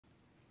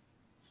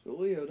So,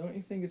 Leo, don't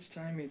you think it's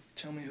time you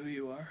tell me who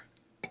you are?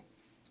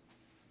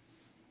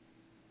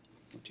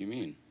 What do you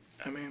mean?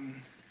 I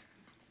mean,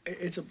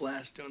 it's a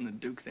blast doing the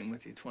Duke thing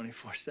with you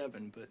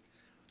 24/7, but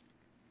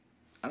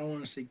I don't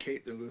want to see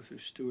Kate go through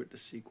Stuart, the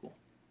sequel.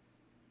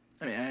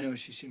 I mean, I know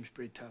she seems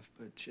pretty tough,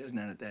 but she hasn't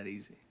had it that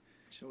easy.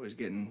 She's always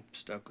getting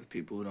stuck with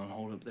people who don't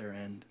hold up their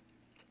end.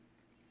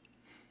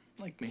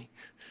 Like me.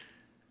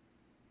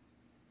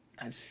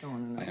 I just don't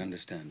want to know. I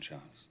understand,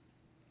 Charles.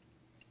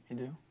 You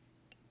do?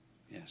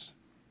 Yes.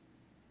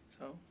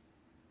 So?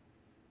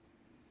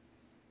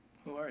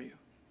 Who are you?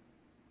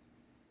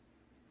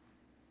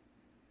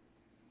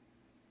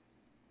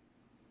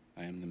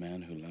 I am the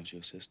man who loves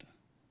your sister.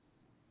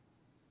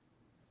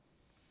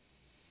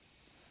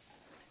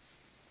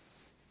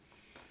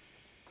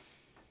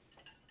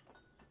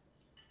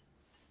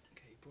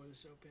 Okay, you pour the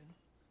soap in.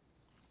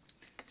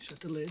 Shut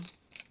the lid.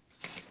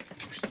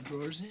 Push the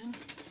drawers in.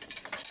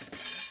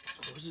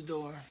 Close the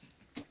door.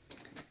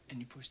 And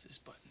you push this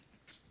button.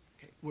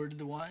 Okay, word to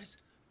the wise,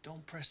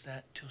 don't press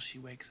that till she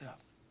wakes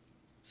up.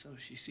 So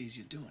she sees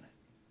you doing it.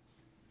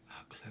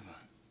 How clever.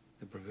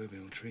 The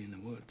proverbial tree in the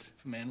woods.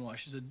 If a man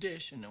washes a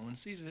dish and no one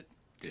sees it,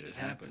 did it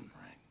happen?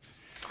 Right.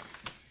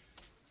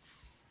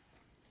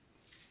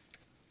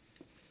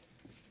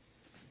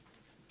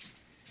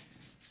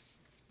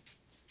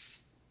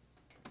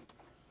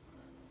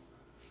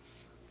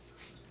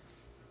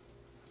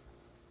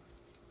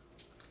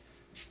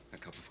 A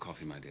cup of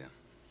coffee, my dear.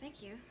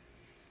 Thank you.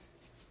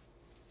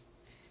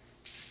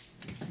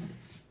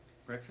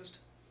 Breakfast?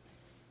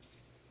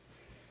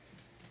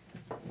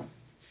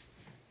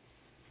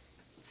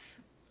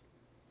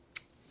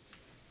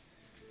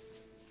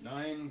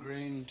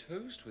 Nine-grain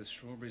toast with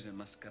strawberries and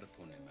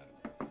mascarpone,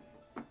 madam.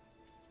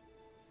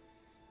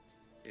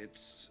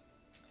 It's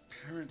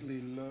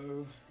apparently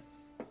low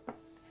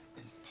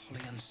in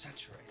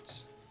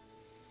polyunsaturates.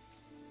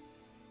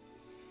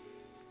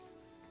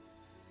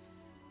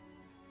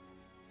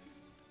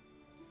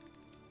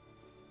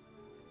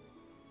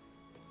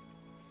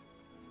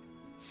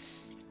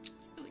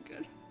 Really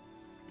good.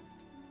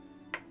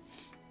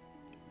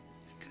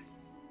 It's good.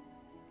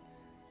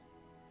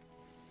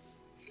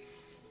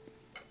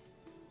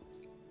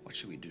 What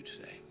should we do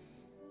today?